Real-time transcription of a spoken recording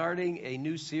Starting a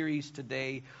new series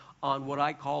today on what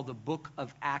I call the Book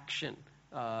of Action.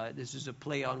 This is a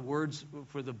play on words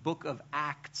for the Book of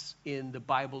Acts in the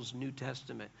Bible's New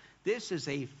Testament. This is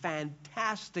a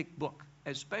fantastic book,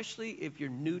 especially if you're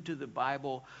new to the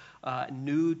Bible,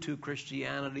 new to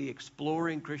Christianity,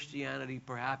 exploring Christianity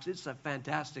perhaps. It's a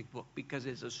fantastic book because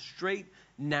it's a straight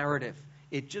narrative.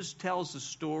 It just tells the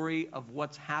story of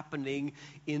what's happening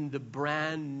in the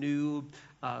brand new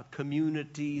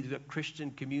community, the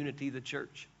Christian community, the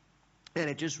church. And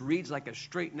it just reads like a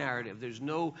straight narrative. There's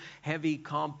no heavy,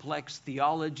 complex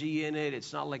theology in it.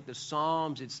 It's not like the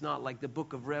Psalms. It's not like the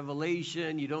book of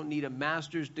Revelation. You don't need a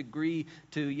master's degree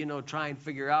to, try and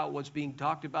figure out what's being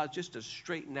talked about. It's just a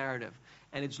straight narrative.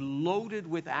 And it's loaded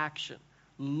with action,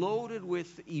 loaded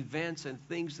with events and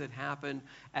things that happen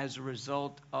as a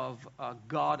result of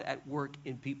God at work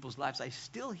in people's lives. I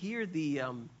still hear the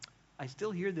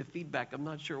feedback. I'm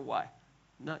not sure why.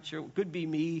 Not sure. It could be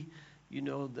me.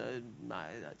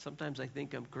 Sometimes I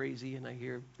think I'm crazy and I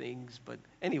hear things. But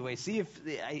anyway, see if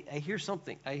I hear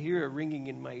something. I hear a ringing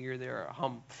in my ear there, a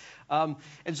hum.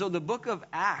 And so the book of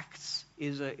Acts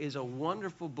is a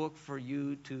wonderful book for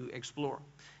you to explore.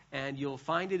 And you'll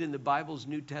find it in the Bible's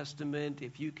New Testament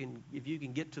if you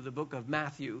can get to the book of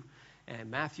Matthew.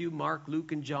 And Matthew, Mark,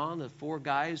 Luke, and John, the four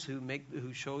guys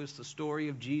who show us the story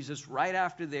of Jesus. Right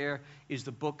after there is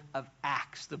the book of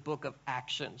Acts, the book of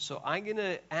action. So I'm going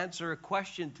to answer a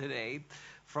question today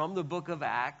from the book of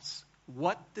Acts.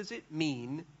 What does it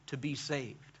mean to be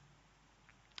saved?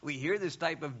 We hear this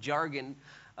type of jargon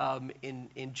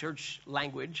in church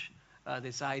language.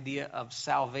 This idea of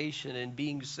salvation and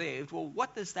being saved. Well,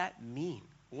 what does that mean?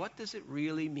 What does it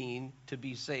really mean to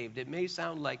be saved? It may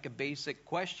sound like a basic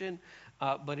question,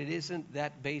 but it isn't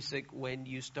that basic when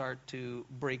you start to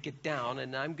break it down.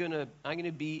 And I'm gonna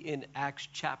be in Acts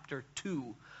chapter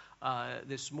 2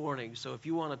 this morning. So if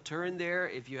you want to turn there,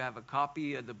 if you have a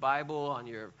copy of the Bible on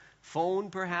your phone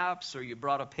perhaps, or you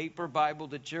brought a paper Bible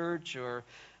to church, or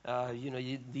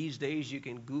these days you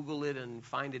can Google it and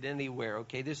find it anywhere.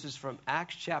 Okay, this is from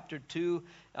Acts chapter 2.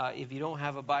 If you don't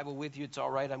have a Bible with you, it's all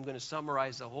right. I'm going to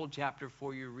summarize the whole chapter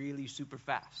for you really super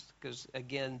fast because,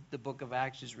 again, the book of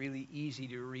Acts is really easy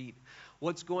to read.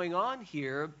 What's going on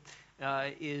here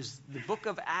is the book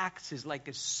of Acts is like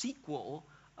a sequel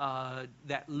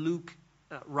that Luke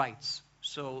writes.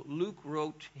 So Luke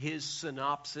wrote his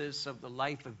synopsis of the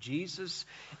life of Jesus,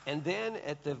 and then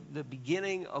at the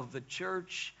beginning of the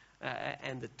church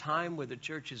and the time where the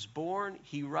church is born,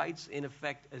 he writes, in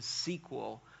effect, a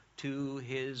sequel to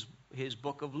his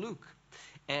book of Luke.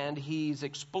 And he's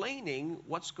explaining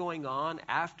what's going on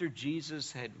after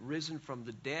Jesus had risen from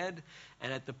the dead,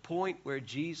 and at the point where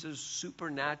Jesus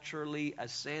supernaturally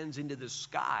ascends into the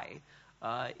sky,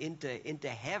 into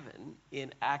heaven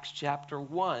in Acts chapter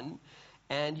 1.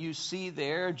 And you see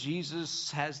there,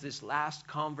 Jesus has this last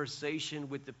conversation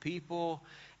with the people,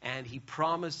 and he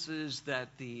promises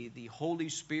that the Holy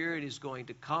Spirit is going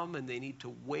to come, and they need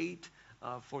to wait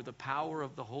for the power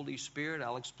of the Holy Spirit.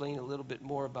 I'll explain a little bit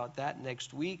more about that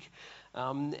next week.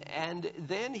 And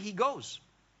then he goes.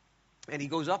 And he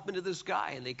goes up into the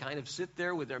sky, and they kind of sit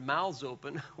there with their mouths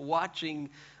open, watching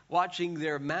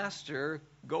their master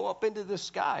go up into the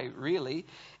sky, really.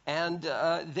 And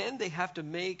then they have to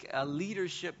make a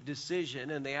leadership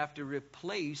decision, and they have to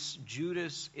replace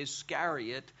Judas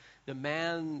Iscariot, the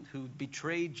man who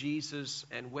betrayed Jesus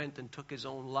and went and took his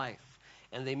own life.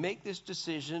 And they make this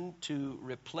decision to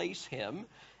replace him,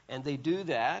 and they do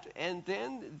that, and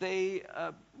then they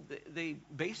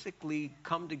basically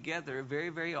come together very,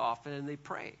 very often, and they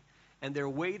pray. And they're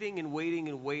waiting and waiting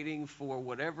and waiting for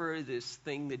whatever this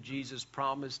thing that Jesus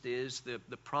promised is,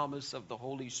 the promise of the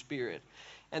Holy Spirit.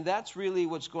 And that's really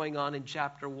what's going on in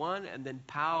chapter 1. And then,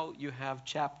 you have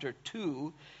chapter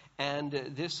 2. And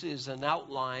this is an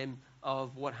outline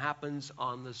of what happens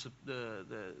on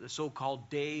the so-called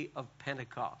day of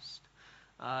Pentecost.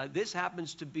 This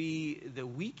happens to be the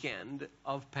weekend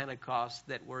of Pentecost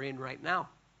that we're in right now.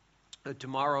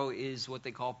 Tomorrow is what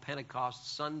they call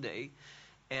Pentecost Sunday.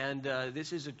 And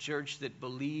this is a church that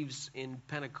believes in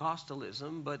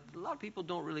Pentecostalism, but a lot of people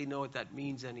don't really know what that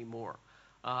means anymore.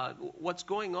 What's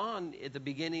going on at the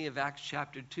beginning of Acts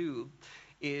chapter 2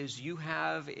 is you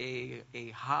have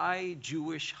a high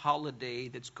Jewish holiday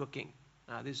that's cooking.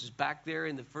 This is back there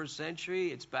in the first century.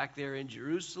 It's back there in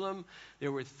Jerusalem.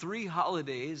 There were 3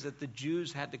 holidays that the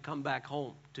Jews had to come back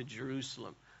home to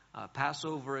Jerusalem.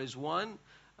 Passover is one,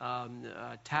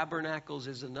 Tabernacles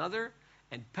is another,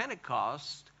 and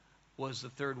Pentecost was the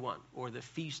third one, or the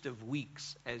Feast of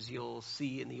Weeks, as you'll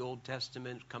see in the Old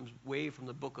Testament. It comes way from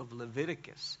the book of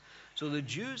Leviticus. So the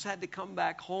Jews had to come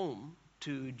back home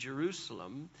to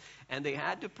Jerusalem, and they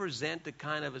had to present a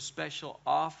kind of a special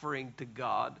offering to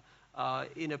God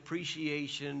in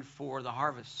appreciation for the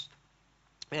harvest.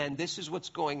 And this is what's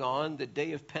going on. The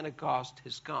day of Pentecost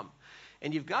has come.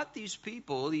 And you've got these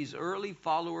people, these early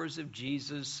followers of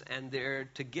Jesus, and they're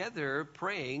together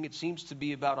praying. It seems to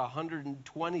be about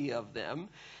 120 of them.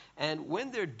 And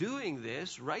when they're doing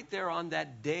this, right there on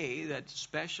that day, that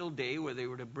special day where they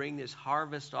were to bring this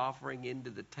harvest offering into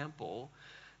the temple,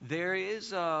 there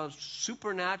is a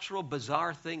supernatural,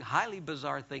 bizarre thing, highly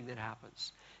bizarre thing that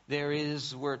happens. There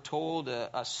is, we're told,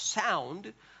 a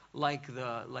sound like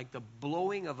the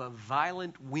blowing of a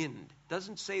violent wind.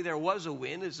 Doesn't say there was a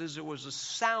wind. It says there was a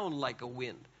sound like a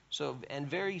wind. So, and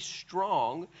very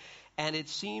strong. And it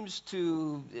seems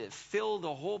to fill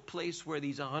the whole place where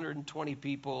these 120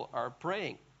 people are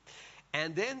praying.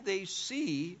 And then they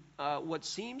see what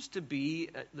seems to be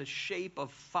the shape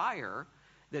of fire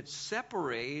that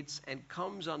separates and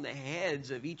comes on the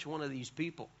heads of each one of these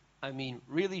people. I mean,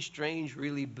 really strange,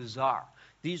 really bizarre.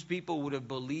 These people would have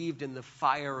believed in the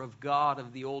fire of God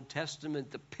of the Old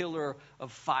Testament, the pillar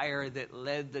of fire that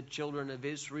led the children of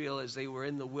Israel as they were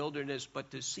in the wilderness.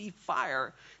 But to see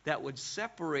fire that would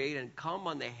separate and come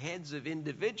on the heads of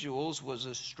individuals was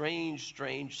a strange,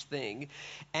 strange thing.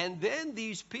 And then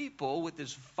these people with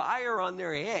this fire on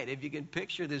their head, if you can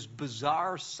picture this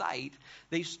bizarre sight,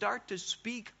 they start to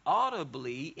speak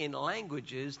audibly in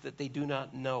languages that they do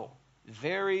not know.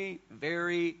 Very,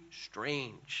 very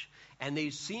strange. And they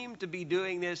seem to be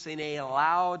doing this in a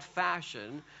loud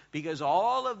fashion because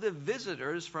all of the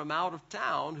visitors from out of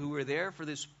town who were there for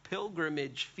this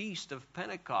pilgrimage feast of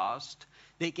Pentecost,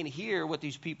 they can hear what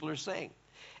these people are saying.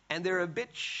 And they're a bit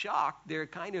shocked. They're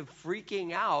kind of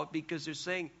freaking out because they're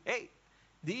saying, hey,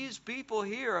 these people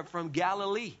here are from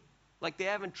Galilee. Like they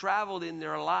haven't traveled in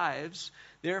their lives.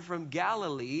 They're from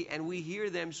Galilee, and we hear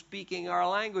them speaking our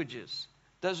languages.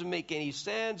 Doesn't make any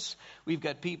sense. We've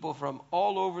got people from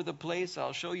all over the place.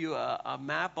 I'll show you a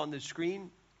map on the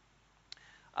screen.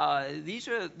 These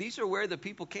are where the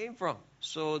people came from.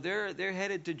 So they're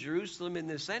headed to Jerusalem in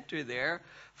the center there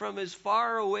from as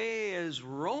far away as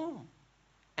Rome.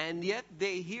 And yet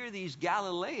they hear these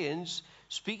Galileans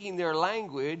speaking their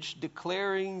language,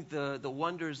 declaring the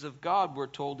wonders of God, we're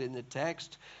told in the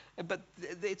text. But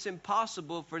it's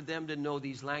impossible for them to know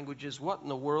these languages. What in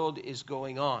the world is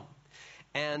going on?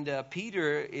 And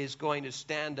Peter is going to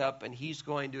stand up and he's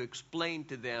going to explain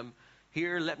to them,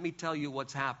 here, let me tell you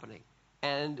what's happening.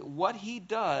 And what he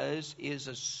does is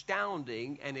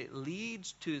astounding, and it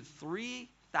leads to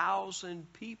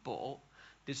 3,000 people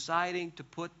deciding to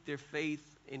put their faith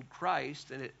in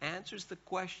Christ. And it answers the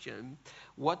question,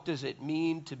 what does it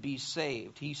mean to be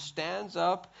saved? He stands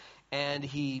up and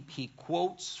he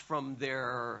quotes from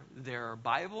their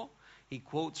Bible. He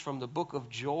quotes from the book of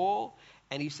Joel.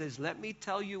 And he says, let me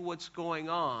tell you what's going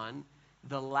on.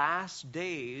 The last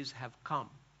days have come.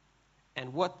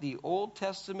 And what the Old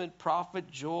Testament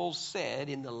prophet Joel said,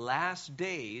 in the last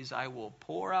days I will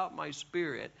pour out my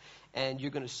spirit. And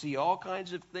you're going to see all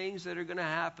kinds of things that are going to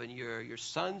happen. Your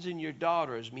sons and your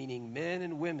daughters, meaning men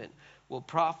and women, will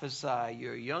prophesy.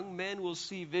 Your young men will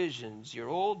see visions. Your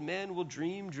old men will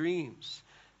dream dreams.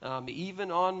 Even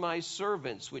on my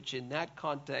servants, which in that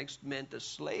context meant a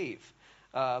slave.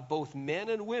 Both men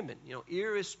and women,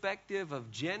 irrespective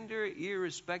of gender,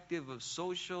 irrespective of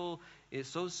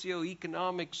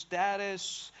socioeconomic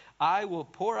status, I will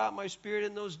pour out my spirit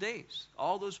in those days.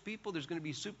 All those people, there's going to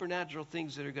be supernatural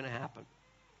things that are going to happen.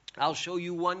 I'll show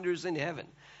you wonders in heaven.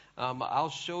 I'll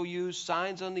show you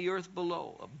signs on the earth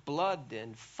below. Blood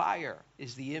and fire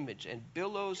is the image, and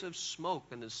billows of smoke,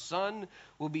 and the sun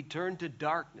will be turned to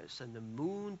darkness, and the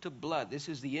moon to blood. This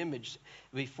is the image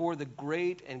before the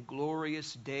great and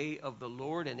glorious day of the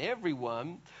Lord, and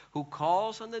everyone who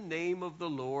calls on the name of the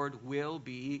Lord will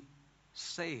be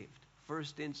saved.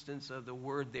 First instance of the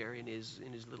word there in his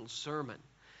little sermon.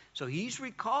 So he's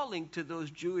recalling to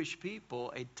those Jewish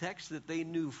people a text that they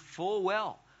knew full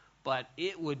well. But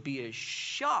it would be a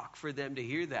shock for them to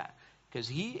hear that. Because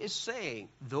he is saying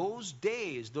those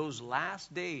days, those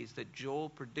last days that Joel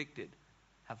predicted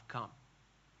have come.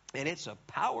 And it's a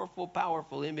powerful,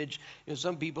 powerful image.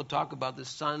 Some people talk about the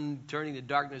sun turning to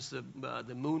darkness,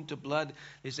 the moon to blood.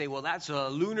 They say, well, that's a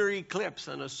lunar eclipse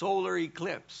and a solar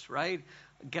eclipse, right?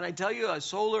 Can I tell you, a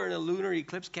solar and a lunar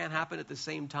eclipse can't happen at the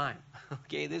same time.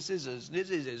 Okay, this is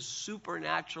a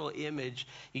supernatural image.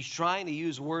 He's trying to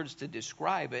use words to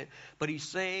describe it, but he's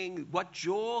saying what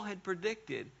Joel had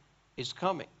predicted is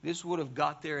coming. This would have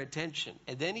got their attention.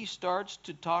 And then he starts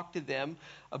to talk to them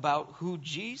about who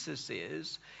Jesus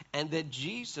is, and that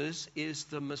Jesus is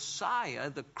the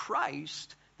Messiah, the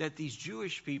Christ, that these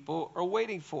Jewish people are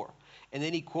waiting for. And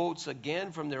then he quotes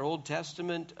again from their Old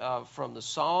Testament, from the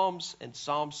Psalms and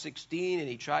Psalm 16, and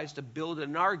he tries to build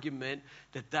an argument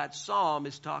that that psalm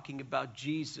is talking about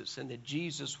Jesus and that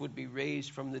Jesus would be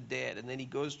raised from the dead. And then he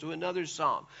goes to another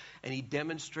psalm and he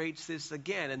demonstrates this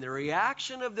again. And the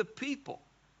reaction of the people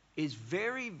is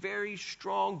very, very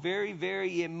strong, very,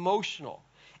 very emotional.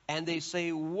 And they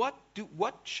say, what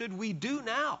should we do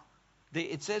now?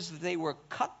 It says that they were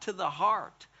cut to the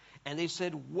heart. And they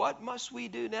said, what must we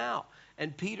do now?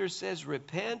 And Peter says,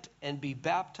 repent and be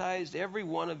baptized, every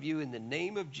one of you, in the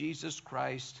name of Jesus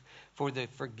Christ for the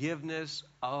forgiveness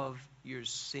of your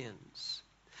sins.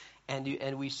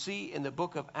 And we see in the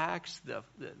book of Acts,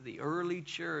 the early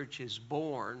church is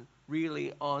born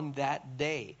really on that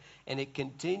day. And it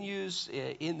continues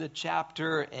in the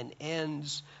chapter and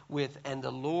ends with, and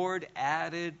the Lord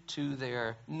added to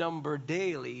their number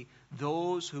daily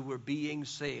those who were being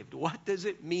saved. What does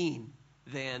it mean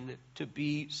then to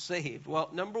be saved? Well,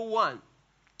 number one,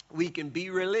 we can be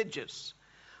religious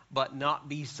but not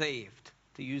be saved,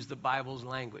 to use the Bible's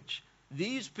language.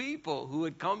 These people who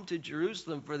had come to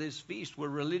Jerusalem for this feast were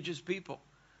religious people.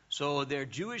 So they're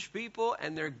Jewish people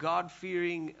and they're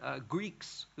God-fearing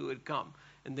Greeks who had come.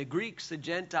 And the Greeks, the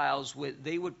Gentiles,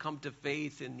 they would come to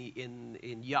faith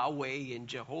in Yahweh, in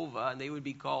Jehovah, and they would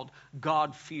be called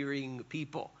God-fearing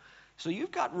people. So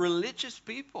you've got religious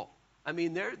people. I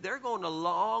mean, they're going a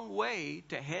long way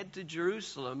to head to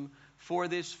Jerusalem for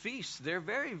this feast. They're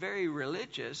very, very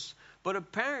religious, but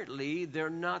apparently they're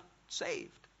not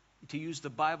saved, to use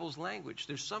the Bible's language.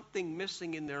 There's something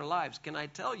missing in their lives. Can I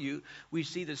tell you, we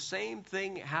see the same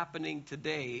thing happening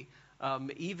today.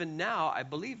 Even now, I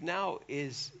believe now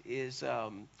is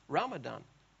Ramadan.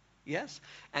 Yes?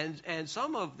 And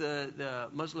some of the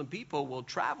Muslim people will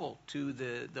travel to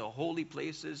the holy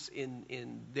places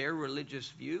in their religious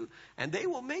view, and they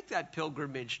will make that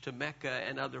pilgrimage to Mecca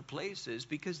and other places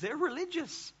because they're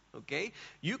religious. Okay?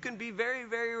 You can be very,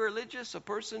 very religious. A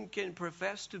person can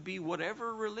profess to be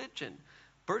whatever religion.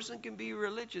 A person can be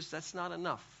religious. That's not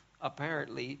enough,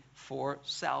 apparently, for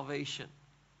salvation.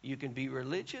 You can be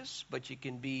religious, but you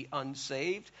can be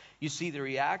unsaved. You see the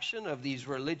reaction of these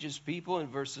religious people in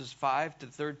verses 5 to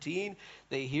 13.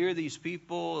 They hear these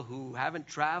people who haven't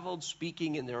traveled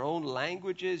speaking in their own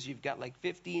languages. You've got like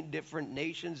 15 different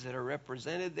nations that are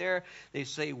represented there. They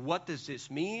say, what does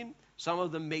this mean? Some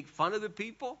of them make fun of the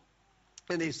people.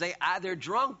 And they say, they're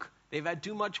drunk. They've had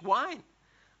too much wine.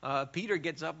 Peter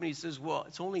gets up and he says, well,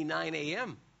 it's only 9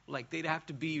 a.m. Like they'd have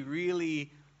to be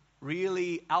really,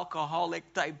 really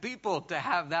alcoholic type people to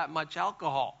have that much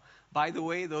alcohol. By the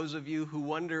way, those of you who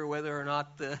wonder whether or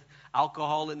not the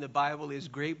alcohol in the Bible is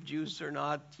grape juice or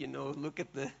not, look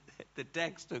at the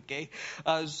text, okay?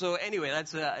 So anyway,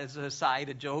 that's a side,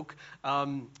 a joke.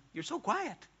 You're so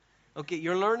quiet. Okay,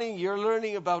 you're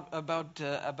learning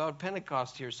about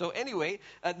Pentecost here. So anyway,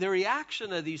 the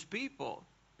reaction of these people,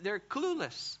 they're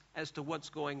clueless as to what's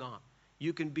going on.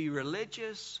 You can be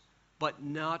religious but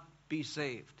not be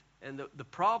saved. And the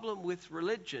problem with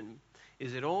religion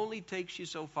is it only takes you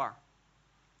so far.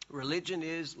 Religion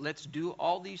is, let's do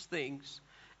all these things,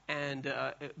 and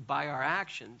by our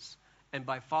actions and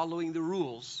by following the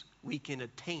rules, we can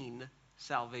attain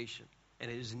salvation. And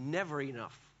it is never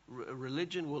enough.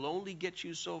 Religion will only get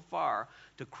you so far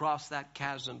to cross that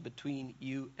chasm between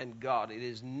you and God. It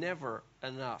is never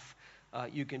enough.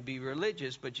 You can be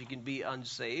religious, but you can be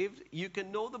unsaved. You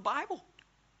can know the Bible,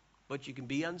 but you can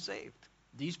be unsaved.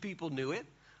 These people knew it.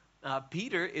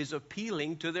 Peter is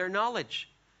appealing to their knowledge.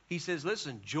 He says,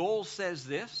 listen, Joel says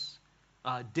this.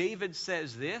 David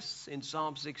says this in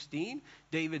Psalm 16.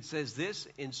 David says this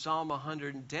in Psalm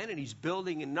 110. And he's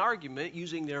building an argument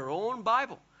using their own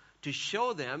Bible to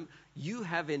show them you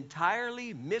have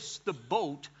entirely missed the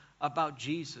boat about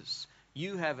Jesus.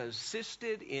 You have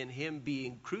assisted in him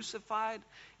being crucified,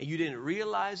 and you didn't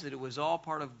realize that it was all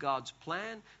part of God's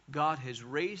plan. God has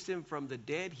raised him from the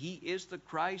dead. He is the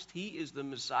Christ. He is the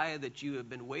Messiah that you have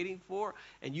been waiting for,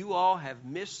 and you all have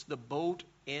missed the boat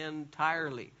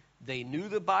entirely. They knew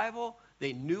the Bible.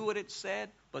 They knew what it said,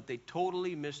 but they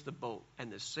totally missed the boat. And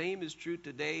the same is true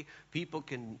today. People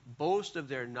can boast of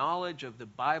their knowledge of the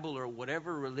Bible or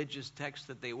whatever religious text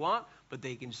that they want, but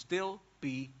they can still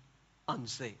be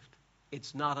unsaved.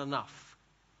 It's not enough.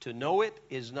 To know it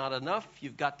is not enough.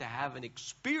 You've got to have an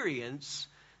experience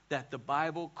that the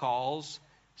Bible calls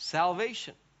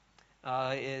salvation.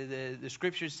 The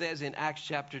scripture says in Acts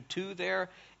chapter 2 there,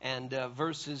 and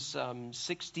verses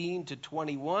 16 to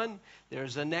 21,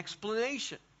 there's an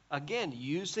explanation again,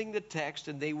 using the text,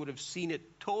 and they would have seen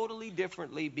it totally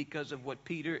differently because of what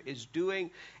Peter is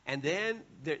doing. And then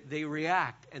they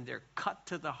react, and they're cut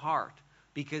to the heart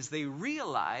because they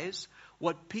realize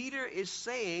what Peter is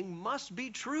saying must be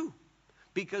true.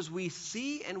 Because we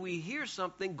see and we hear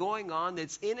something going on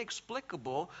that's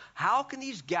inexplicable. How can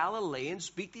these Galileans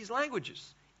speak these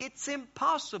languages? It's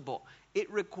impossible. It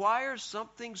requires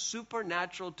something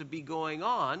supernatural to be going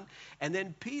on. And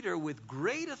then Peter, with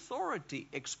great authority,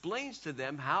 explains to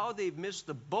them how they've missed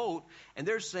the boat. And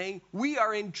they're saying, we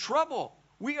are in trouble.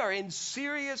 We are in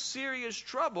serious, serious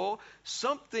trouble.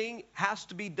 Something has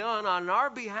to be done on our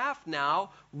behalf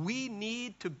now. We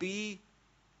need to be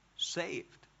saved.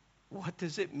 What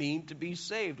does it mean to be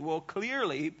saved? Well,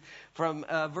 clearly, from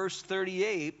verse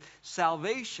 38,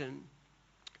 salvation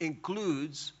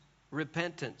includes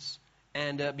repentance.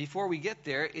 And before we get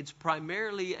there, it's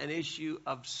primarily an issue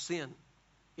of sin.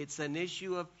 It's an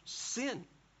issue of sin.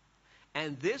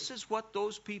 And this is what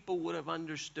those people would have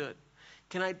understood.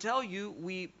 Can I tell you,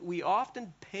 we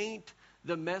often paint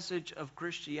the message of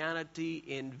Christianity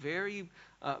in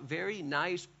very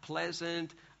nice,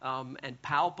 pleasant, and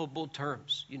palpable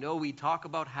terms. You know, we talk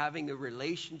about having a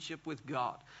relationship with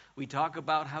God. We talk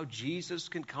about how Jesus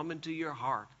can come into your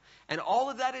heart. And all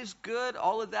of that is good.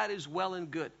 All of that is well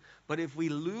and good. But if we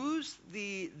lose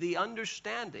the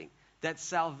understanding that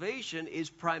salvation is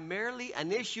primarily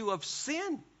an issue of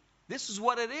sin, this is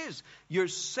what it is. You're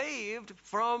saved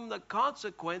from the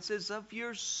consequences of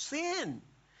your sin.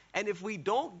 And if we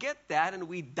don't get that and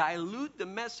we dilute the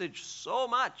message so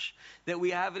much that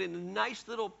we have it in a nice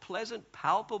little pleasant,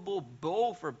 palpable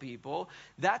bow for people,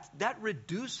 that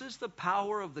reduces the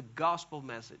power of the gospel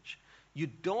message. You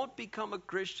don't become a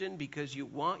Christian because you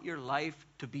want your life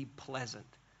to be pleasant.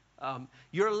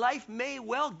 Your life may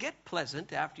well get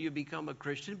pleasant after you become a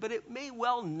Christian, but it may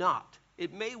well not.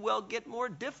 It may well get more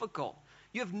difficult.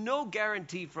 You have no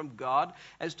guarantee from God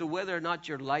as to whether or not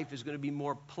your life is going to be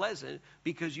more pleasant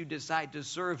because you decide to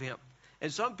serve Him.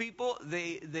 And some people,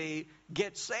 they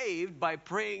get saved by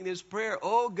praying this prayer,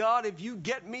 oh God, if you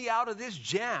get me out of this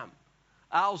jam,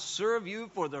 I'll serve you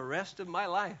for the rest of my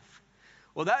life.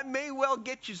 Well, that may well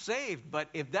get you saved, but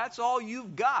if that's all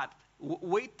you've got,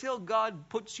 wait till God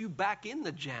puts you back in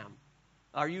the jam.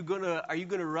 Are you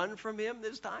gonna run from Him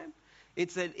this time?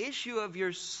 It's an issue of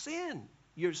your sin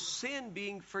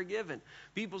being forgiven.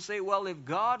 People say, well, if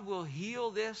God will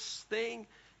heal this thing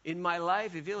in my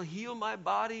life, if He'll heal my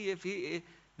body,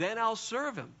 then I'll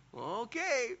serve Him.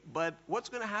 Okay, but what's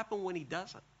going to happen when He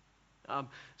doesn't?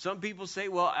 Some people say,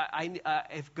 well,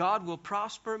 if God will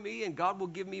prosper me and God will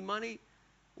give me money,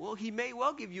 well, He may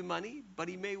well give you money, but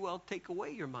He may well take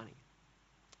away your money.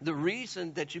 The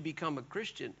reason that you become a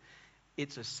Christian,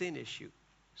 it's a sin issue.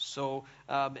 So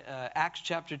Acts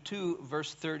chapter 2,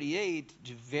 verse 38,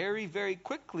 very, very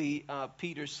quickly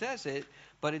Peter says it,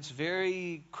 but it's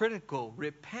very critical.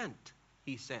 Repent,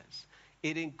 he says.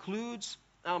 It includes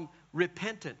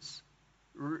repentance.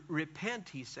 Repent,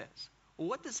 he says. Well,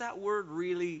 what does that word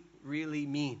really, really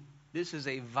mean? This is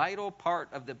a vital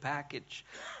part of the package.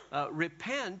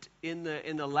 Repent in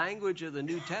the language of the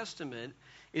New Testament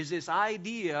is this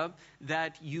idea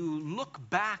that you look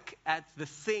back at the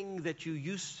thing that you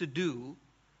used to do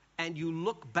and you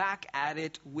look back at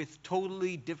it with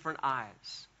totally different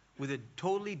eyes, with a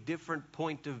totally different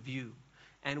point of view.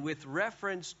 And with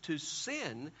reference to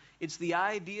sin, it's the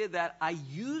idea that I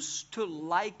used to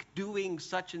like doing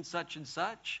such and such and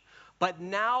such, but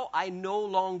now I no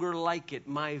longer like it.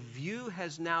 My view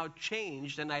has now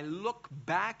changed, and I look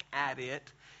back at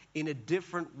it in a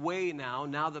different way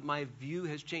now that my view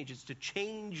has changed. It's to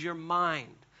change your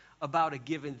mind about a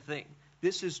given thing.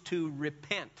 This is to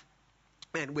repent.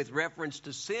 And with reference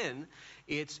to sin,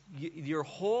 it's your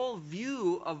whole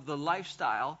view of the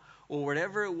lifestyle or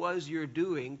whatever it was you're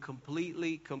doing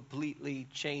completely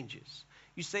changes.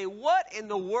 You say, what in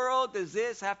the world does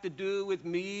this have to do with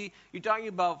me? You're talking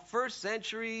about first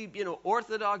century,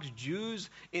 Orthodox Jews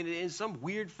in some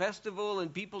weird festival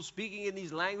and people speaking in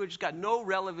these languages. Got no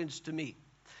relevance to me.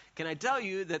 Can I tell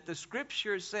you that the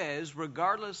Scripture says,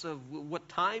 regardless of what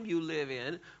time you live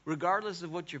in, regardless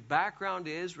of what your background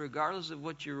is, regardless of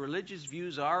what your religious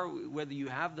views are, whether you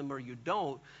have them or you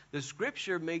don't, the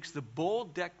Scripture makes the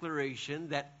bold declaration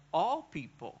that all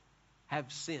people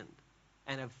have sinned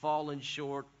and have fallen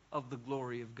short of the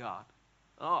glory of God.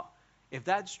 Oh, If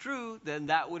that's true, then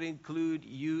that would include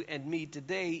you and me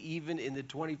today, even in the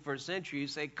 21st century. You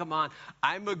say, come on,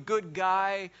 I'm a good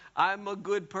guy. I'm a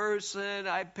good person.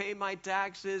 I pay my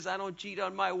taxes. I don't cheat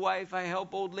on my wife. I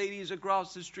help old ladies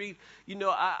across the street.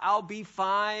 I'll be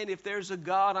fine. If there's a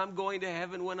God, I'm going to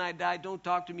heaven when I die. Don't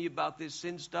talk to me about this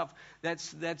sin stuff.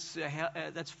 That's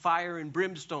fire and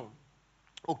brimstone.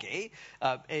 Okay,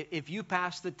 if you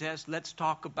pass the test, let's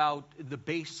talk about the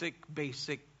basic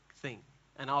thing.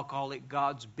 And I'll call it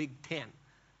God's Big Ten,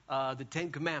 the Ten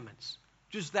Commandments.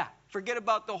 Just that. Forget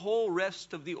about the whole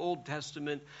rest of the Old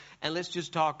Testament, and let's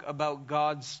just talk about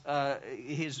God's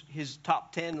his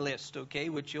top 10 list, okay,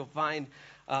 which you'll find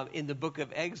in the book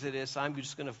of Exodus. I'm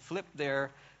just going to flip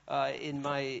there in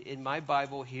my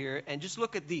Bible here, and just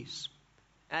look at these.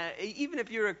 Even if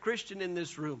you're a Christian in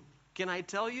this room, can I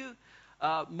tell you,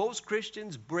 most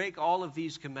Christians break all of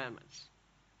these commandments.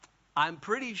 I'm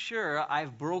pretty sure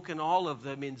I've broken all of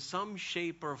them in some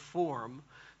shape or form,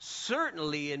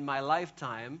 certainly in my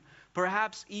lifetime,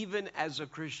 perhaps even as a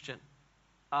Christian.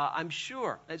 I'm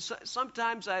sure. And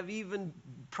sometimes I've even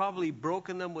probably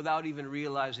broken them without even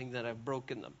realizing that I've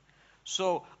broken them.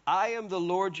 So, I am the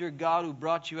Lord your God who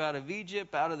brought you out of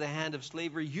Egypt, out of the hand of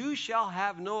slavery. You shall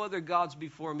have no other gods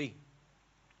before me.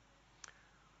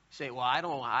 You say, well, I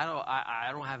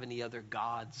don't have any other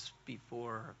gods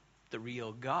before the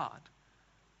real God.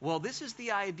 Well, this is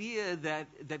the idea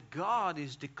that God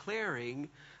is declaring,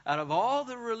 out of all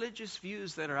the religious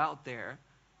views that are out there,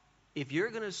 if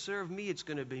you're going to serve me, it's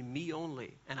going to be me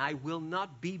only. And I will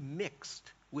not be mixed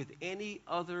with any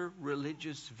other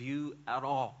religious view at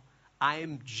all. I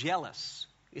am jealous,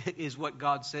 is what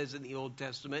God says in the Old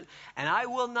Testament. And I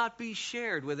will not be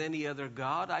shared with any other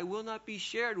God. I will not be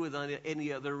shared with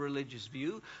any other religious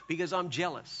view because I'm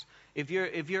jealous. If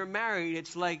you're married,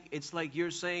 it's like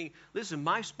you're saying, listen,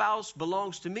 my spouse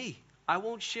belongs to me. I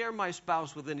won't share my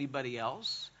spouse with anybody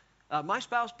else. My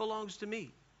spouse belongs to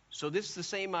me. So this is the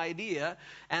same idea.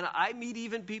 And I meet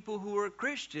even people who are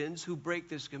Christians who break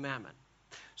this commandment.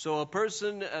 So a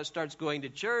person starts going to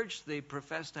church. They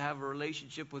profess to have a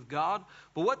relationship with God.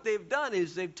 But what they've done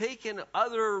is they've taken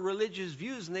other religious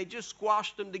views and they just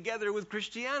squashed them together with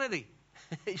Christianity.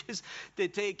 They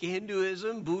take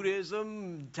Hinduism,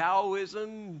 Buddhism,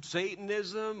 Taoism,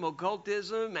 Satanism,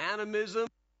 occultism, animism.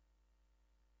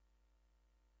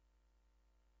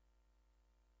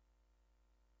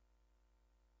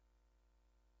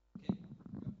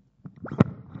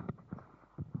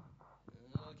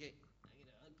 Okay, I'm going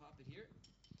to unpop it here.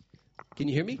 Can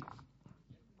you hear me?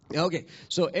 Okay,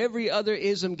 so every other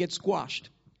ism gets squashed.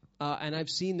 And I've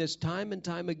seen this time and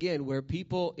time again where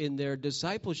people in their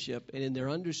discipleship and in their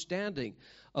understanding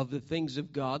of the things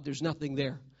of God, there's nothing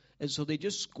there. And so they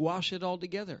just squash it all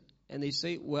together. And they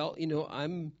say, well,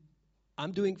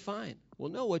 I'm doing fine.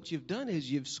 Well, no, what you've done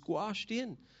is you've squashed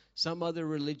in some other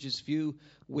religious view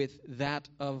with that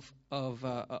of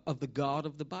the God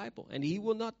of the Bible. And he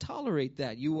will not tolerate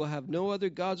that. You will have no other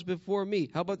gods before me.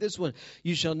 How about this one?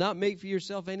 You shall not make for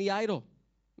yourself any idol.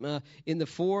 In the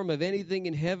form of anything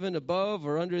in heaven above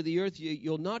or under the earth.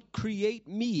 You'll not create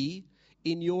me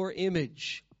in your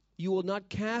image. You will not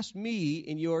cast me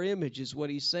in your image is what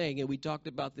he's saying. And we talked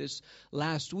about this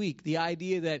last week. The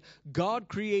idea that God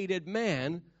created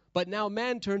man, but now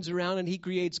man turns around and he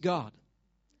creates God.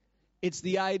 It's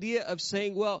the idea of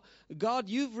saying, well, God,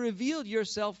 you've revealed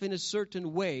yourself in a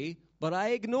certain way, but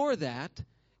I ignore that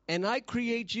and I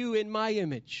create you in my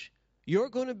image. You're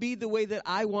going to be the way that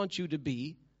I want you to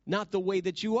be, not the way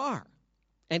that you are.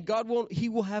 And God he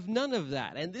will have none of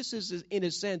that. And this is, in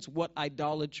a sense, what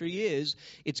idolatry is.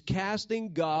 It's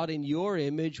casting God in your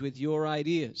image with your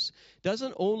ideas.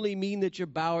 Doesn't only mean that you're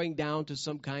bowing down to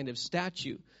some kind of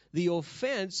statue. The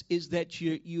offense is that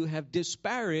you have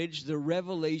disparaged the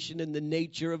revelation and the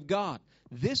nature of God.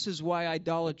 This is why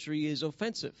idolatry is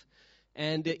offensive.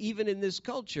 And even in this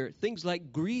culture, things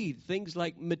like greed, things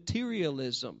like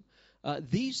materialism,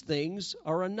 these things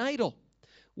are an idol.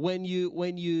 When you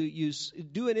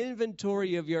do an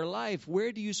inventory of your life,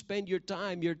 where do you spend your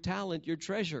time, your talent, your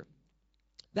treasure?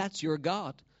 That's your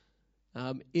God.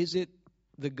 Is it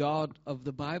the God of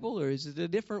the Bible or is it a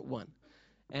different one?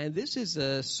 And this is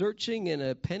a searching and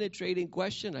a penetrating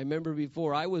question. I remember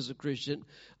before I was a Christian,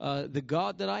 the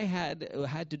God that I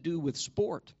had to do with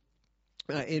sport.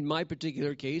 In my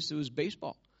particular case, it was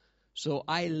baseball. So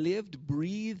I lived,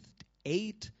 breathed,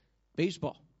 ate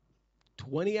baseball.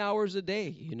 20 hours a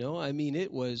day, I mean,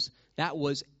 that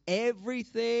was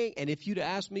everything. And if you'd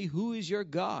ask me, who is your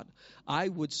God? I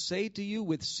would say to you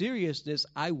with seriousness,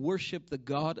 I worship the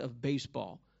God of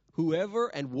baseball. Whoever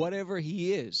and whatever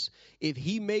he is. If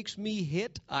he makes me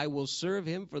hit, I will serve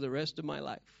him for the rest of my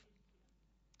life.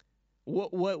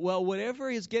 Well, whatever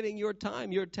is getting your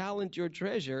time, your talent, your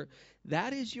treasure,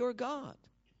 that is your God.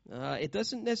 It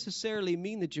doesn't necessarily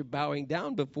mean that you're bowing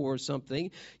down before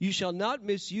something. You shall not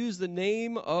misuse the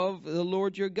name of the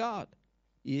Lord your God,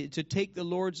 to take the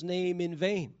Lord's name in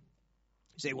vain.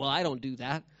 You say, well, I don't do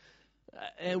that.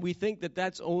 And we think that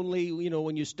that's only,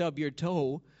 when you stub your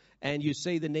toe and you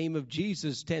say the name of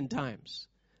Jesus 10 times.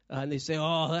 And they say,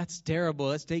 oh, that's terrible.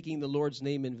 That's taking the Lord's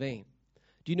name in vain.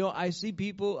 Do you know, I see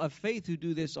people of faith who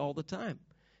do this all the time.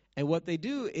 And what they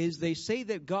do is they say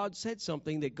that God said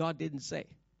something that God didn't say.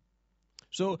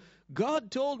 So, God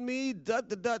told me,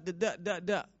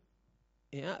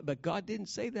 Yeah, but God didn't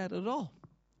say that at all.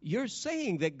 You're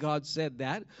saying that God said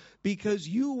that because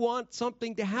you want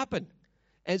something to happen.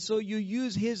 And so you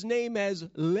use his name as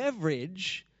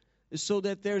leverage so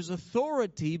that there's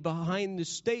authority behind the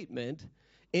statement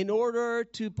in order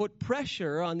to put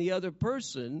pressure on the other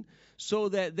person so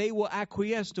that they will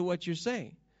acquiesce to what you're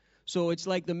saying. So it's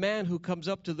like the man who comes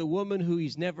up to the woman who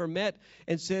he's never met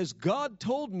and says, God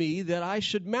told me that I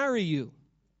should marry you.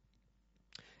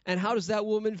 And how does that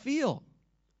woman feel?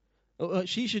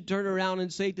 She should turn around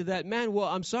and say to that man, well,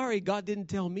 I'm sorry, God didn't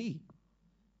tell me.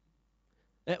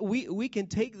 We can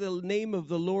take the name of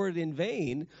the Lord in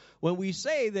vain when we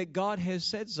say that God has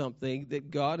said something that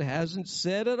God hasn't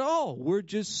said at all. We're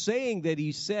just saying that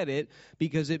he said it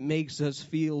because it makes us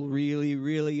feel really,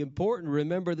 really important.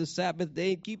 Remember the Sabbath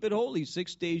day and keep it holy.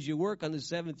 6 days you work, on the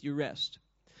seventh you rest.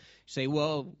 You say,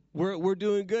 well, we're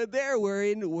doing good there. We're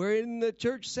in the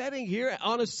church setting here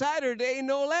on a Saturday,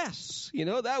 no less.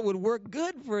 That would work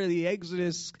good for the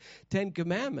Exodus 10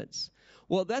 Commandments.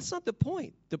 Well, that's not the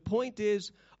point. The point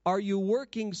is, are you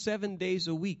working 7 days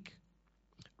a week?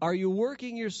 Are you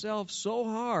working yourself so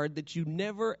hard that you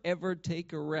never, ever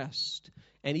take a rest?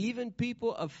 And even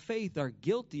people of faith are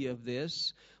guilty of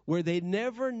this, where they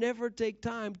never take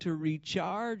time to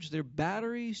recharge their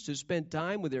batteries, to spend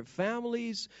time with their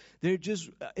families.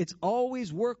 It's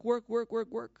always work.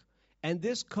 And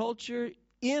this culture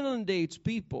inundates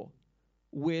people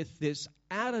with this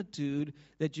attitude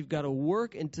that you've got to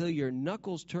work until your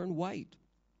knuckles turn white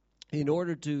in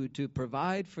order to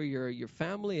provide for your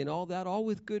family and all that, all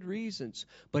with good reasons.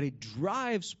 But it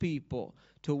drives people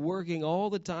to working all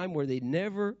the time where they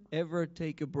never, ever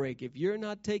take a break. If you're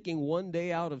not taking 1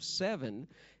 day out of 7,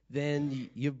 then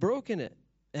you've broken it.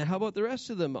 And how about the rest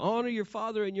of them? Honor your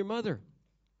father and your mother.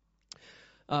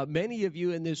 Many of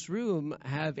you in this room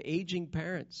have aging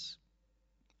parents.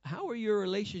 How are your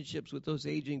relationships with those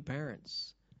aging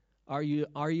parents? Are you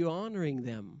honoring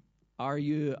them? Are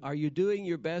you doing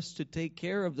your best to take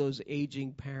care of those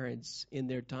aging parents in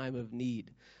their time of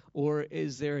need? Or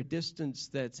is there a distance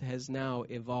that has now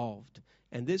evolved?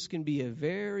 And this can be a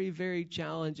very, very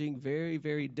challenging, very,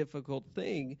 very difficult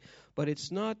thing. But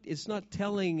it's not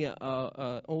telling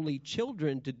only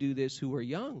children to do this who are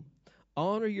young.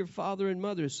 Honor your father and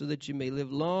mother so that you may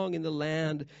live long in the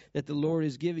land that the Lord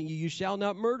is giving you. You shall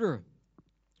not murder.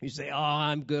 You say, oh,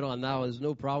 I'm good on that. There's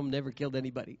no problem. Never killed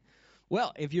anybody.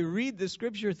 Well, if you read the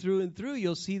scripture through and through,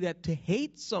 you'll see that to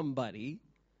hate somebody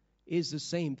is the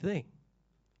same thing.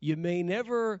 You may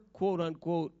never, quote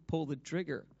unquote, pull the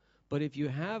trigger. But if you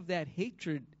have that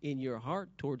hatred in your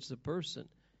heart towards the person,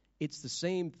 it's the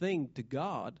same thing to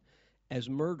God as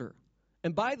murder.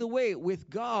 And by the way, with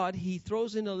God, he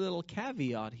throws in a little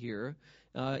caveat here.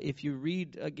 If you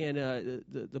read, again,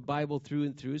 the Bible through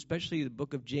and through, especially the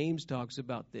book of James talks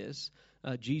about this,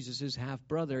 Jesus'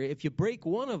 half-brother. If you break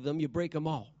one of them, you break them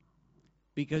all.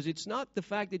 Because it's not the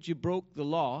fact that you broke the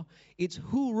law, it's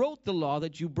who wrote the law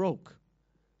that you broke.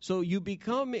 So you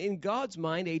become, in God's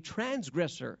mind, a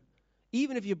transgressor,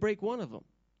 even if you break one of them.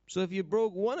 So if you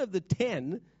broke one of the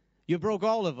 10, you broke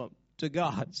all of them to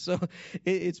God. So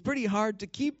it's pretty hard to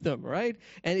keep them, right?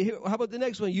 And here, how about the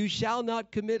next one? You shall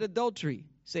not commit adultery.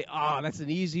 Say, that's an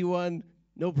easy one.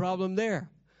 No problem there.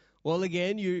 Well,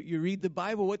 again, you read the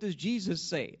Bible. What does Jesus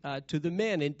say to the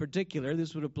men in particular?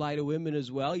 This would apply to women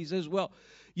as well. He says, well,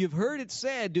 you've heard it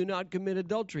said, do not commit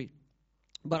adultery.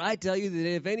 But I tell you that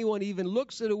if anyone even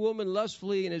looks at a woman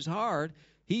lustfully in his heart,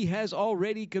 he has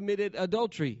already committed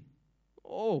adultery.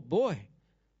 Oh, boy.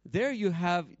 There you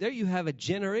have a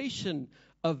generation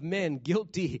of men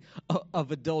guilty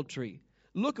of adultery.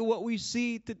 Look at what we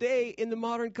see today in the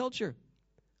modern culture.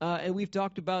 And we've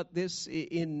talked about this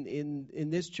in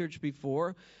this church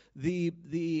before. The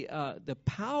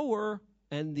power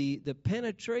and the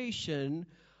penetration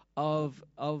of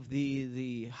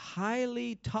the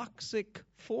highly toxic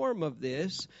form of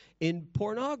this in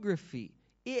pornography.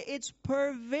 It's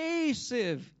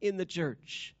pervasive in the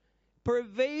church.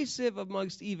 Pervasive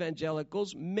amongst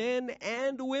evangelicals, men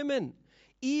and women.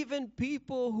 Even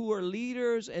people who are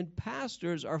leaders and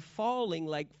pastors are falling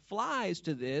like flies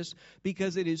to this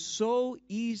because it is so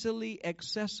easily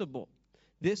accessible.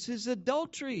 This is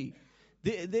adultery.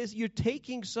 You're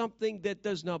taking something that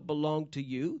does not belong to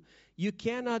you. You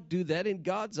cannot do that. In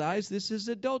God's eyes, this is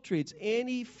adultery. It's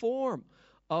any form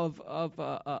of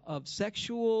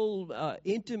sexual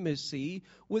intimacy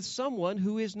with someone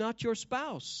who is not your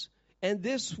spouse. And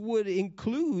this would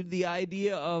include the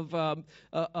idea of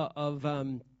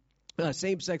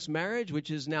same-sex marriage,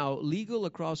 which is now legal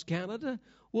across Canada.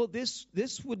 Well,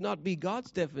 this would not be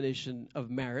God's definition of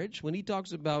marriage. When he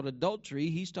talks about adultery,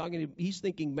 he's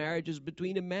thinking marriage is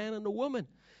between a man and a woman.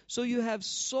 So you have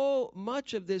so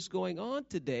much of this going on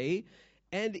today.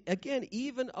 And again,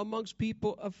 even amongst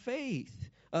people of faith,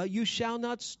 you shall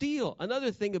not steal.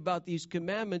 Another thing about these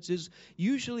commandments is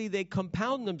usually they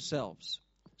compound themselves.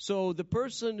 So the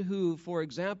person who, for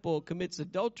example, commits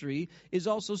adultery is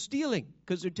also stealing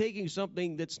because they're taking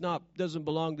something doesn't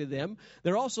belong to them.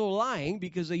 They're also lying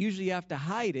because they usually have to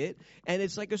hide it. And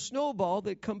it's like a snowball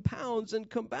that compounds and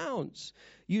compounds.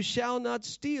 You shall not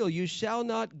steal. You shall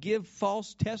not give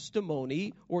false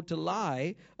testimony or to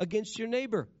lie against your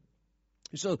neighbor.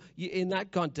 So in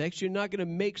that context, you're not going to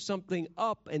make something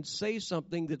up and say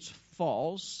something that's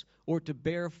false or to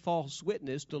bear false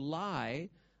witness, to lie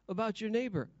about your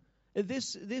neighbor. And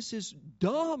this is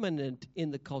dominant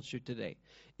in the culture today.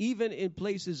 Even in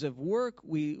places of work,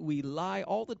 we lie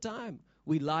all the time.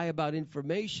 We lie about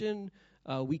information.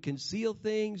 We conceal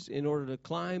things in order to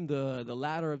climb the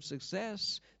ladder of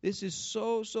success. This is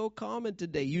so common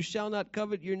today. You shall not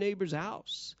covet your neighbor's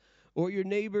house or your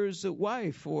neighbor's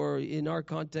wife, or in our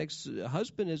context, a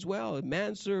husband as well, a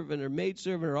manservant or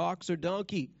maidservant or ox or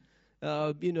donkey.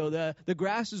 The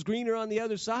grass is greener on the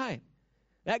other side.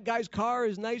 That guy's car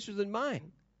is nicer than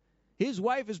mine. His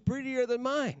wife is prettier than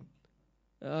mine.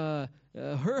 Her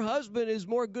husband is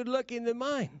more good looking than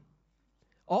mine.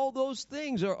 All those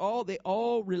things they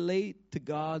all relate to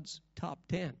God's top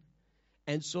 10.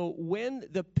 And so when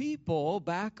the people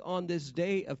back on this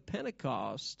day of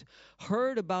Pentecost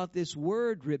heard about this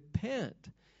word repent,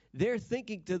 they're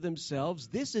thinking to themselves,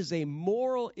 this is a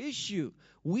moral issue.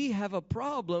 We have a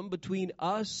problem between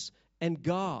us and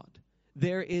God.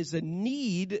 There is a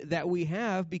need that we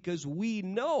have because we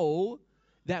know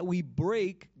that we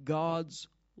break God's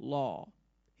law.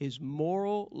 His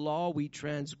moral law, we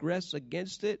transgress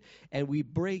against it and we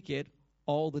break it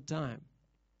all the time.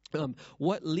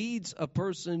 What leads a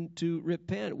person to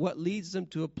repent? What leads them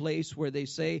to a place where they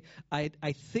say, I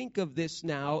think of this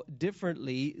now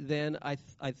differently than I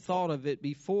thought of it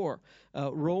before?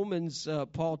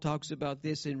 Paul talks about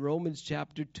this in Romans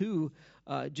chapter 2.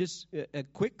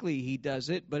 Quickly he does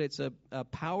it, but it's a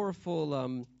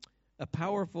powerful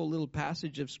little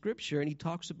passage of Scripture, and he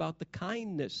talks about the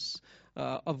kindness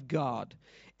of God.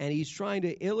 And he's trying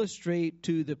to illustrate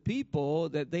to the people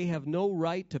that they have no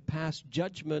right to pass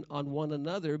judgment on one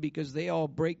another because they all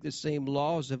break the same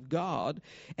laws of God.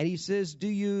 And he says, do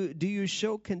you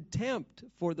show contempt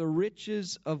for the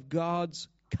riches of God's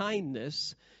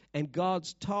kindness and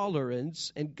God's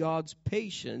tolerance and God's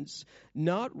patience,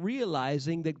 not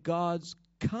realizing that God's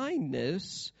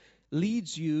kindness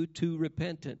leads you to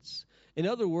repentance? In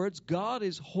other words, God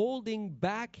is holding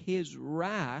back his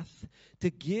wrath to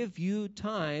give you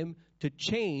time to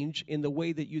change in the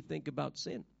way that you think about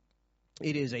sin.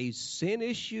 It is a sin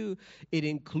issue. It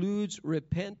includes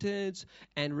repentance.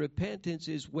 And repentance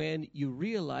is when you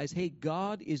realize, hey,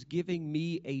 God is giving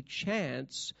me a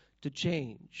chance to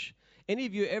change. Any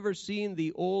of you ever seen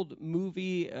the old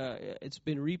movie? It's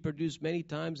been reproduced many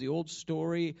times. The old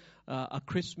story, A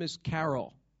Christmas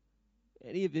Carol.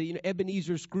 Any of you,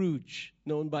 Ebenezer Scrooge,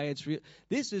 known by its real.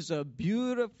 This is a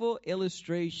beautiful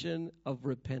illustration of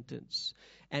repentance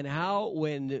and how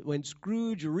when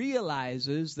Scrooge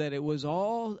realizes that it was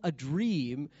all a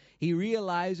dream, he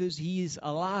realizes he's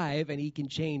alive and he can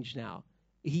change now.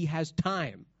 He has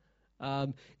time.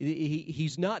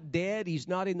 He's not dead. He's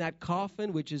not in that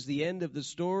coffin, which is the end of the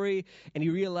story. And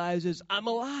he realizes, I'm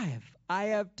alive. I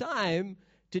have time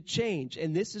to change.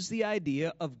 And this is the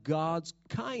idea of God's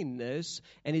kindness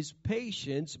and his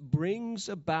patience brings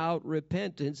about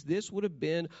repentance. This would have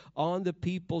been on the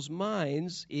people's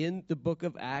minds in the book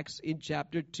of Acts in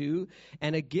chapter 2.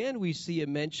 And again, we see a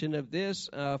mention of this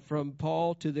from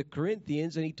Paul to the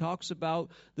Corinthians, and he talks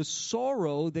about the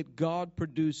sorrow that God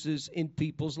produces in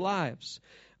people's lives.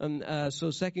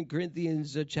 So 2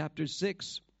 Corinthians chapter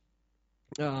 6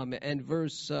 and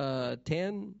verse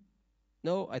 10.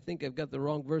 No, I think I've got the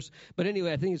wrong verse. But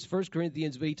anyway, I think it's 1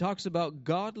 Corinthians. But he talks about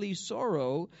godly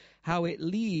sorrow, how it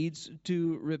leads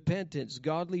to repentance.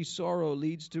 Godly sorrow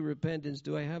leads to repentance.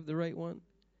 Do I have the right one?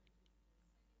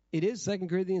 It is 2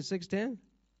 Corinthians 6:10?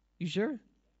 You sure?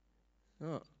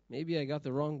 Oh, maybe I got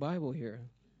the wrong Bible here.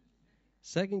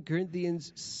 2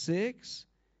 Corinthians 6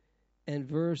 and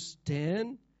verse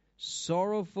 10.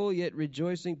 Sorrowful yet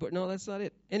rejoicing. But no, that's not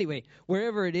it. Anyway,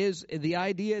 wherever it is, the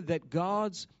idea that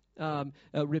God's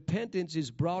repentance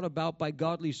is brought about by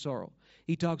godly sorrow.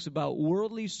 He talks about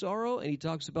worldly sorrow and he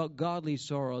talks about godly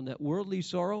sorrow. And that worldly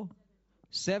sorrow,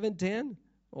 7:10.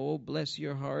 Oh, bless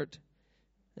your heart.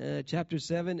 Chapter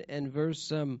 7 and verse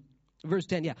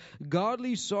 10. Yeah,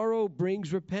 godly sorrow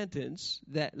brings repentance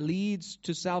that leads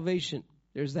to salvation.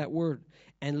 There's that word.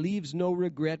 And leaves no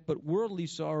regret, but worldly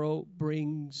sorrow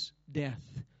brings death.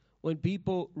 When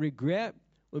people regret,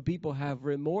 when people have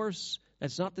remorse,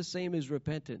 that's not the same as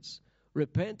repentance.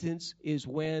 Repentance is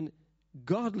when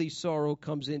godly sorrow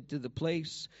comes into the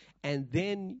place, and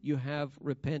then you have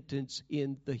repentance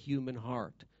in the human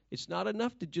heart. It's not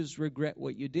enough to just regret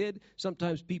what you did.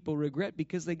 Sometimes people regret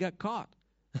because they got caught.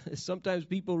 Sometimes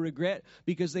people regret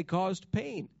because they caused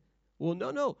pain. Well,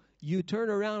 no. You turn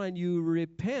around and you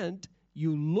repent.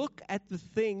 You look at the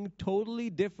thing totally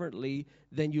differently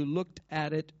than you looked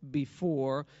at it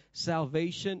before.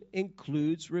 Salvation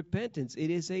includes repentance. It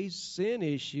is a sin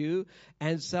issue,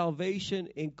 and salvation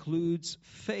includes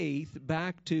faith.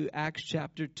 Back to Acts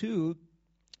chapter 2,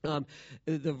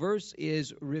 the verse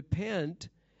is, repent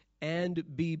and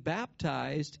be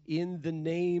baptized in the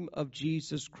name of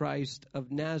Jesus Christ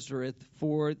of Nazareth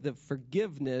for the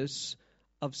forgiveness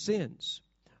of sins.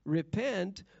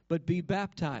 Repent, but be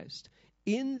baptized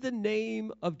in the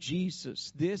name of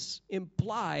Jesus. This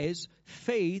implies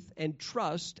faith and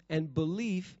trust and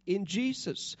belief in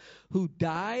Jesus, who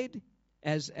died,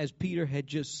 as Peter had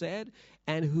just said,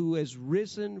 and who has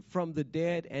risen from the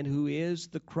dead, and who is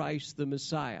the Christ, the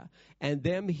Messiah. And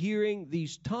them hearing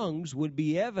these tongues would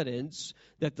be evidence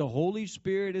that the Holy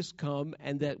Spirit has come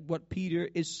and that what Peter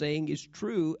is saying is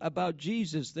true about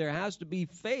Jesus. There has to be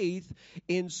faith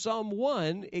in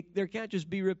someone. There can't just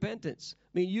be repentance.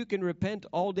 I mean, you can repent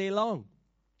all day long.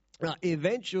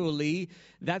 Eventually,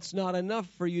 that's not enough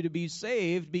for you to be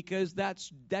saved, because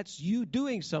that's you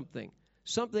doing something.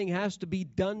 Something has to be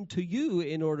done to you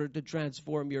in order to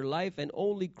transform your life, and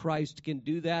only Christ can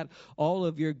do that. All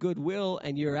of your goodwill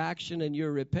and your action and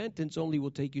your repentance only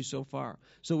will take you so far.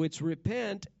 So it's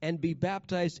repent and be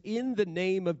baptized in the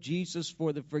name of Jesus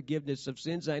for the forgiveness of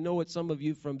sins. I know what some of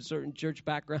you from certain church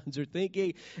backgrounds are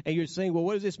thinking, and you're saying, well,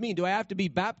 what does this mean? Do I have to be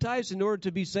baptized in order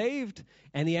to be saved?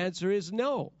 And the answer is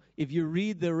no. If you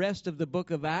read the rest of the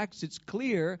book of Acts, it's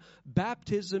clear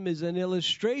baptism is an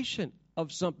illustration of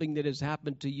something that has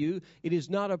happened to you. It is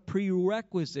not a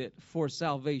prerequisite for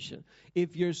salvation.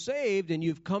 If you're saved and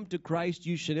you've come to Christ,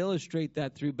 you should illustrate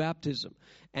that through baptism.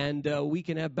 And we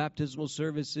can have baptismal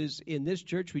services in this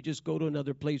church. We just go to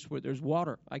another place where there's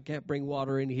water. I can't bring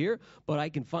water in here, but I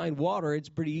can find water. It's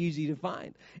pretty easy to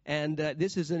find. And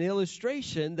this is an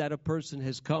illustration that a person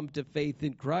has come to faith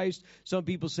in Christ. Some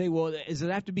people say, well, does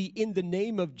it have to be in the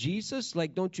name of Jesus?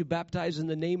 Like, don't you baptize in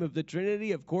the name of the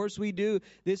Trinity? Of course we do.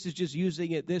 This is just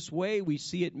using it this way. We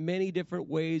see it many different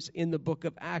ways in the book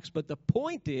of Acts. But the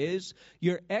point is,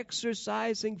 you're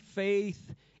exercising faith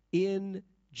in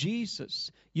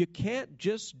Jesus. You can't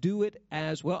just do it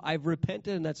as, well, I've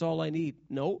repented and that's all I need.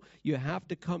 No, you have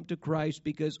to come to Christ,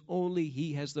 because only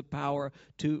He has the power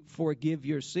to forgive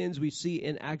your sins. We see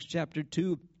in Acts chapter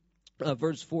 2,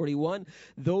 verse 41,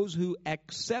 those who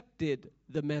accepted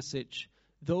the message,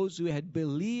 those who had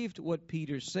believed what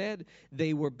Peter said,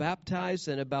 they were baptized,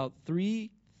 and about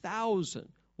 3,000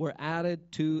 were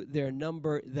added to their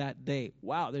number that day.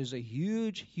 Wow, there's a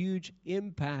huge, huge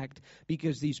impact,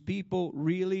 because these people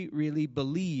really, really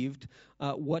believed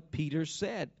what Peter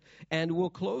said. And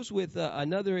we'll close with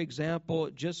another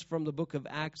example just from the book of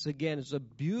Acts. Again, it's a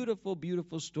beautiful,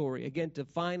 beautiful story. Again, to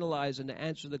finalize and to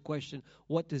answer the question,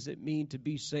 what does it mean to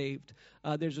be saved?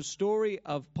 There's a story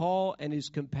of Paul and his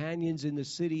companions in the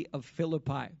city of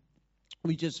Philippi.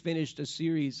 We just finished a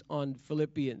series on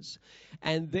Philippians.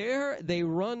 And there they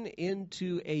run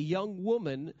into a young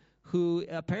woman who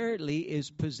apparently is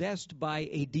possessed by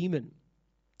a demon,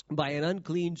 by an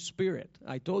unclean spirit.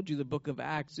 I told you the book of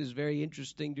Acts is very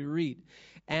interesting to read.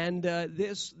 And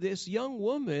this young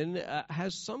woman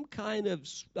has some kind of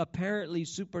apparently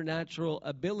supernatural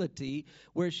ability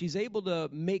where she's able to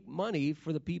make money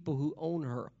for the people who own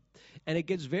her. And it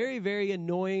gets very, very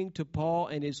annoying to Paul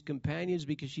and his companions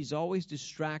because she's always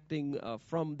distracting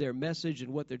from their message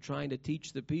and what they're trying to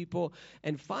teach the people.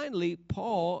 And finally,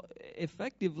 Paul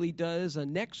effectively does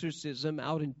an exorcism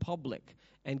out in public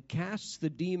and casts the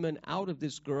demon out of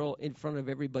this girl in front of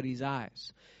everybody's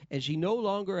eyes. And she no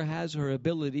longer has her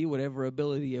ability, whatever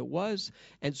ability it was.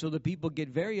 And so the people get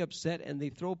very upset and they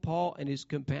throw Paul and his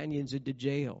companions into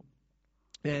jail.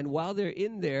 And while they're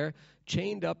in there,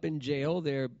 chained up in jail,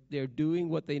 they're doing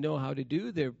what they know how to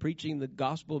do. They're preaching the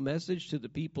gospel message to the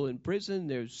people in prison.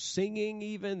 They're singing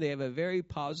even. They have a very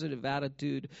positive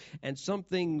attitude. And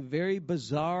something very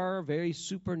bizarre, very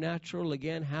supernatural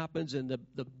again happens, and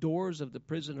the doors of the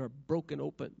prison are broken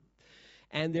open.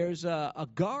 And there's a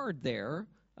guard there.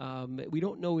 We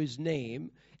don't know his name.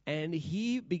 And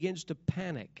he begins to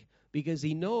panic, because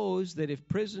he knows that if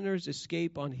prisoners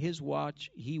escape on his watch,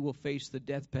 he will face the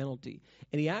death penalty.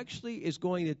 And he actually is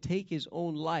going to take his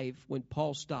own life when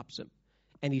Paul stops him.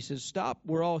 And he says, "Stop,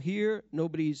 we're all here,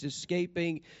 nobody's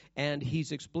escaping." And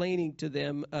he's explaining to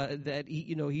them that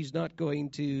he's not going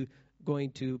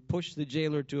to push the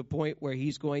jailer to a point where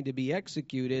he's going to be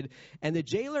executed. And the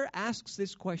jailer asks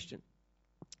this question: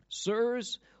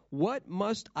 "Sirs, what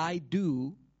must I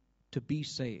do to be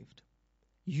saved?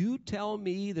 You tell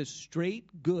me the straight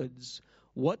goods.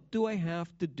 What do I have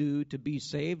to do to be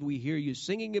saved?" We hear you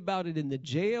singing about it in the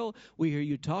jail. We hear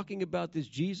you talking about this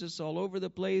Jesus all over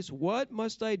the place. What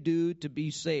must I do to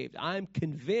be saved? I'm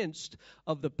convinced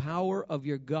of the power of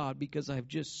your God because I've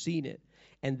just seen it.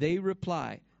 And they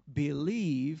reply,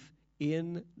 "Believe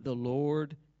in the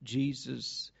Lord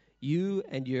Jesus, you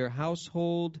and your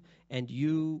household, and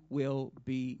you will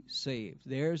be saved."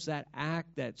 There's that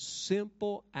act, that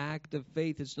simple act of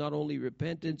faith. It's not only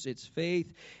repentance, it's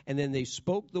faith. And then they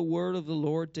spoke the word of the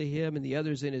Lord to him and the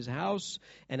others in his house.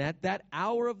 And at that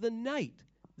hour of the night,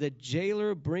 the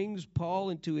jailer brings Paul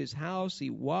into his house. He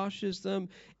washes them,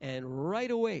 and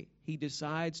right away he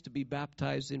decides to be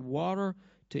baptized in water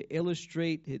to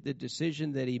illustrate the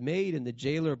decision that he made. And the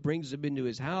jailer brings them into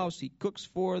his house. He cooks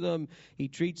for them. He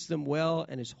treats them well.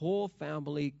 And his whole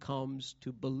family comes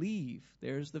to believe.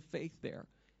 There's the faith there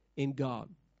in God.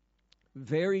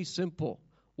 Very simple.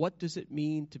 What does it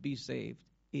mean to be saved?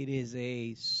 It is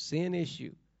a sin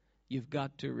issue. You've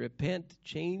got to repent,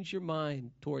 change your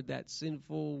mind toward that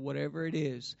sinful whatever it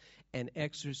is, and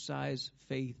exercise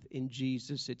faith in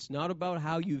Jesus. It's not about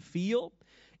how you feel.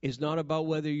 It's not about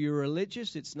whether you're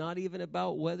religious. It's not even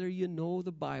about whether you know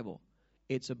the Bible.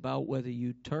 It's about whether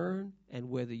you turn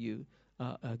and whether you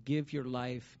give your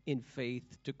life in faith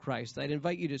to Christ. I'd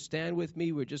invite you to stand with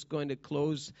me. We're just going to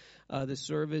close the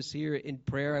service here in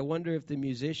prayer. I wonder if the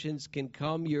musicians can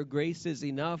come. Your grace is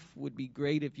enough. Would be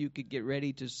great if you could get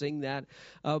ready to sing that.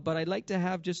 But I'd like to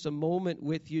have just a moment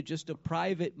with you, just a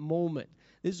private moment.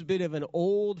 This is a bit of an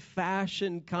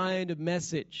old-fashioned kind of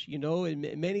message,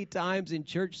 and many times in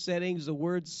church settings, the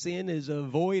word sin is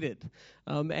avoided,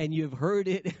 and you've heard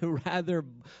it rather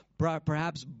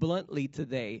perhaps bluntly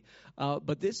today.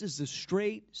 But this is the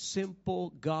straight, simple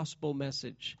gospel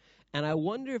message. And I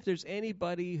wonder if there's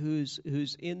anybody who's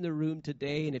in the room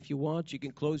today, and if you want, you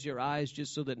can close your eyes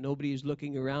just so that nobody is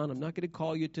looking around. I'm not going to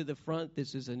call you to the front.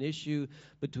 This is an issue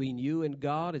between you and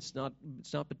God. It's not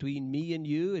between me and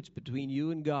you. It's between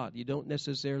you and God. You don't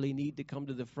necessarily need to come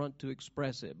to the front to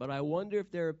express it. But I wonder if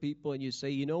there are people and you say,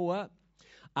 "You know what?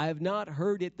 I have not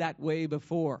heard it that way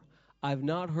before. I've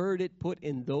not heard it put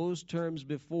in those terms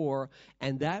before,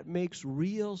 and that makes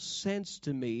real sense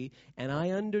to me, and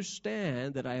I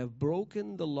understand that I have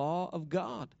broken the law of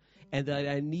God, and that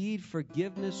I need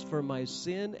forgiveness for my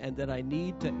sin, and that I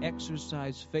need to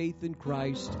exercise faith in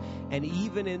Christ. And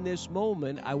even in this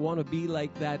moment, I want to be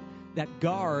like that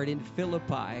guard in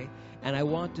Philippi, and I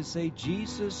want to say,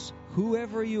 Jesus,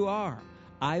 whoever you are,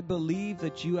 I believe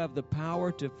that you have the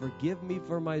power to forgive me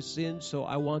for my sins, so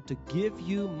I want to give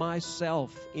you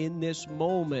myself in this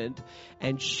moment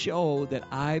and show that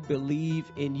I believe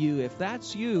in you." If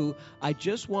that's you, I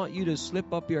just want you to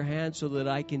slip up your hand so that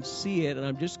I can see it, and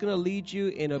I'm just going to lead you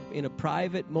in a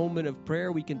private moment of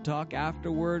prayer. We can talk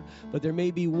afterward, but there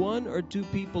may be one or two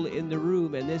people in the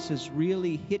room, and this has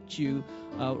really hit you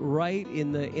right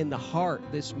in the heart,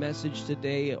 this message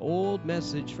today, an old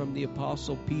message from the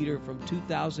Apostle Peter from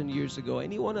 2,000 years ago.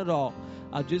 Anyone at all?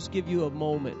 I'll just give you a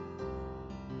moment.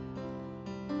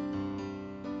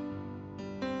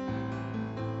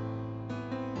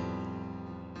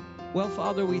 Well,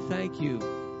 Father, we thank you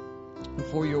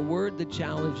for your word that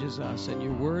challenges us and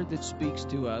your word that speaks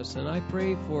to us. And I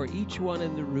pray for each one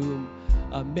in the room,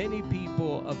 many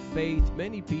people of faith,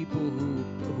 many people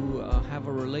who have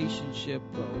a relationship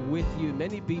with you,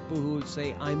 many people who would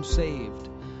say, "I'm saved."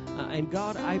 And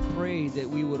God, I pray that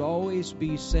we would always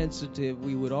be sensitive.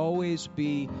 We would always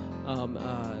be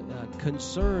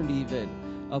concerned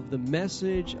even of the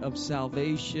message of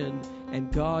salvation.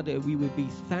 And God, we would be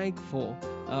thankful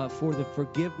for the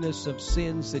forgiveness of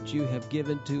sins that you have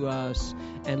given to us.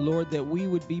 And Lord, that we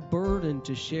would be burdened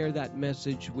to share that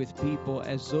message with people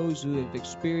as those who have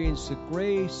experienced the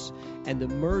grace and the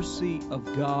mercy of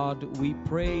God. We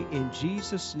pray in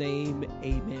Jesus' name,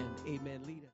 amen. Amen.